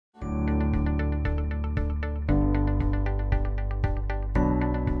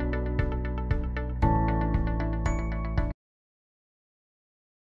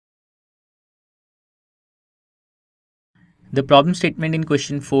The problem statement in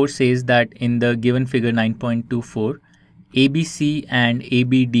question 4 says that in the given figure 9.24, ABC and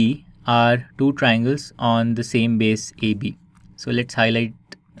ABD are two triangles on the same base AB. So let's highlight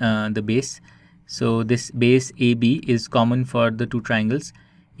the base. So this base AB is common for the two triangles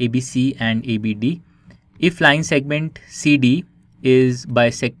ABC and ABD. If line segment CD is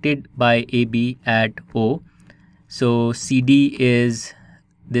bisected by AB at O, so CD is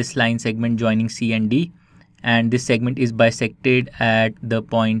this line segment joining C and D, and this segment is bisected at the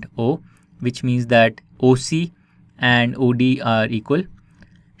point O, which means that OC and OD are equal.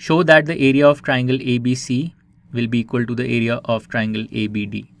 Show that the area of triangle ABC will be equal to the area of triangle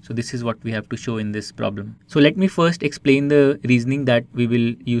ABD. So this is what we have to show in this problem. So let me first explain the reasoning that we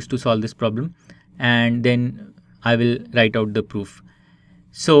will use to solve this problem, and then I will write out the proof.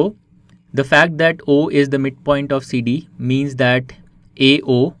 So the fact that O is the midpoint of CD means that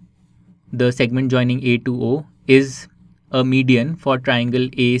AO, the segment joining A to O, is a median for triangle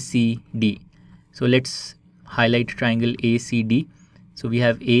ACD. So let's highlight triangle ACD. So we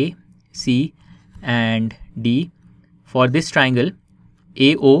have A, C and D. For this triangle,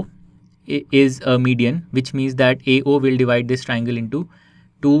 AO is a median, which means that AO will divide this triangle into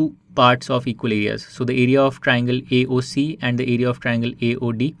two parts of equal areas. So the area of triangle AOC and the area of triangle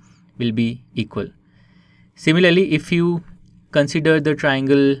AOD will be equal. Similarly, if you consider the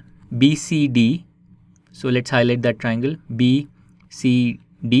triangle BCD, so let's highlight that triangle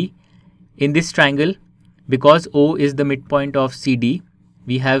BCD. In this triangle, because O is the midpoint of CD,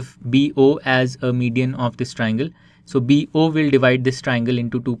 we have BO as a median of this triangle. So BO will divide this triangle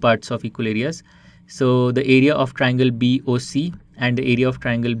into two parts of equal areas. So the area of triangle BOC and the area of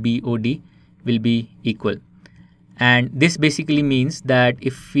triangle BOD will be equal. And this basically means that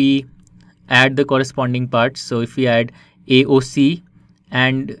if we add the corresponding parts, so if we add AOC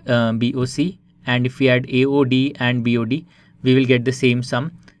and BOC, and if we add AOD and BOD, we will get the same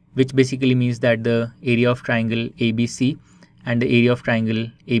sum, which basically means that the area of triangle ABC and the area of triangle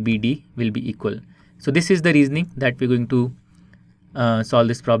ABD will be equal. So this is the reasoning that we're going to solve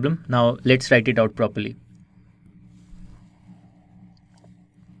this problem. Now let's write it out properly.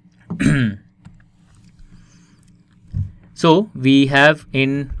 So we have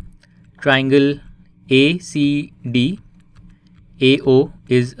in triangle ACD, AO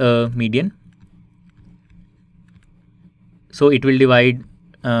is a median. So it will divide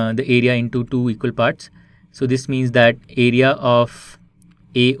the area into two equal parts. So this means that area of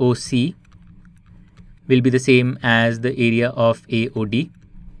AOC will be the same as the area of AOD.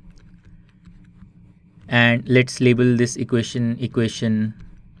 And let's label this equation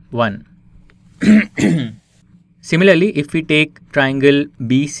 1. Similarly, if we take triangle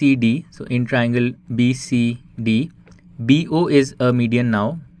BCD, so in triangle BCD, BO is a median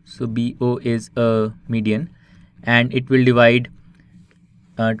now. So BO is a median, and it will divide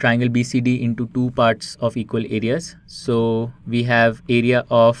triangle BCD into two parts of equal areas. So we have area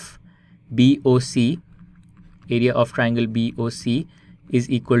of BOC, area of triangle BOC is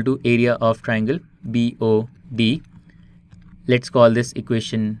equal to area of triangle BOD. Let's call this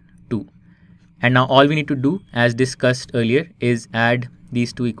equation 2. And now all we need to do, as discussed earlier, is add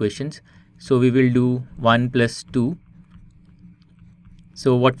these two equations. So we will do 1 plus 2.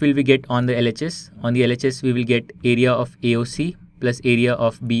 So what will we get on the LHS? On the LHS, we will get area of AOC plus area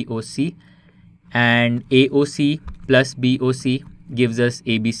of BOC, and AOC plus BOC gives us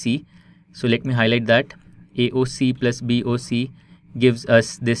ABC. So let me highlight that. AOC plus BOC gives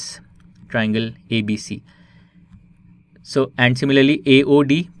us this triangle ABC. So, and similarly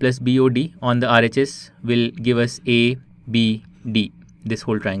AOD plus BOD on the RHS will give us ABD, this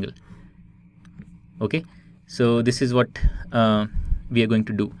whole triangle. Okay, so this is what we are going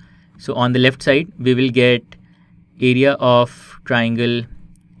to do. So on the left side, we will get area of triangle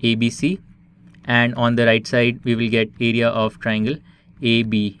ABC, and on the right side we will get area of triangle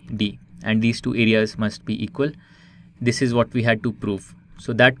ABD, and these two areas must be equal. This is what we had to prove.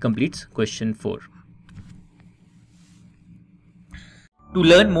 So that completes question 4. To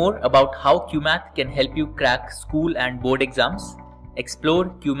learn more about how QMath can help you crack school and board exams, explore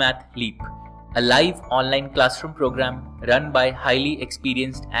QMath Leap, a live online classroom program run by highly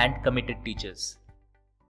experienced and committed teachers.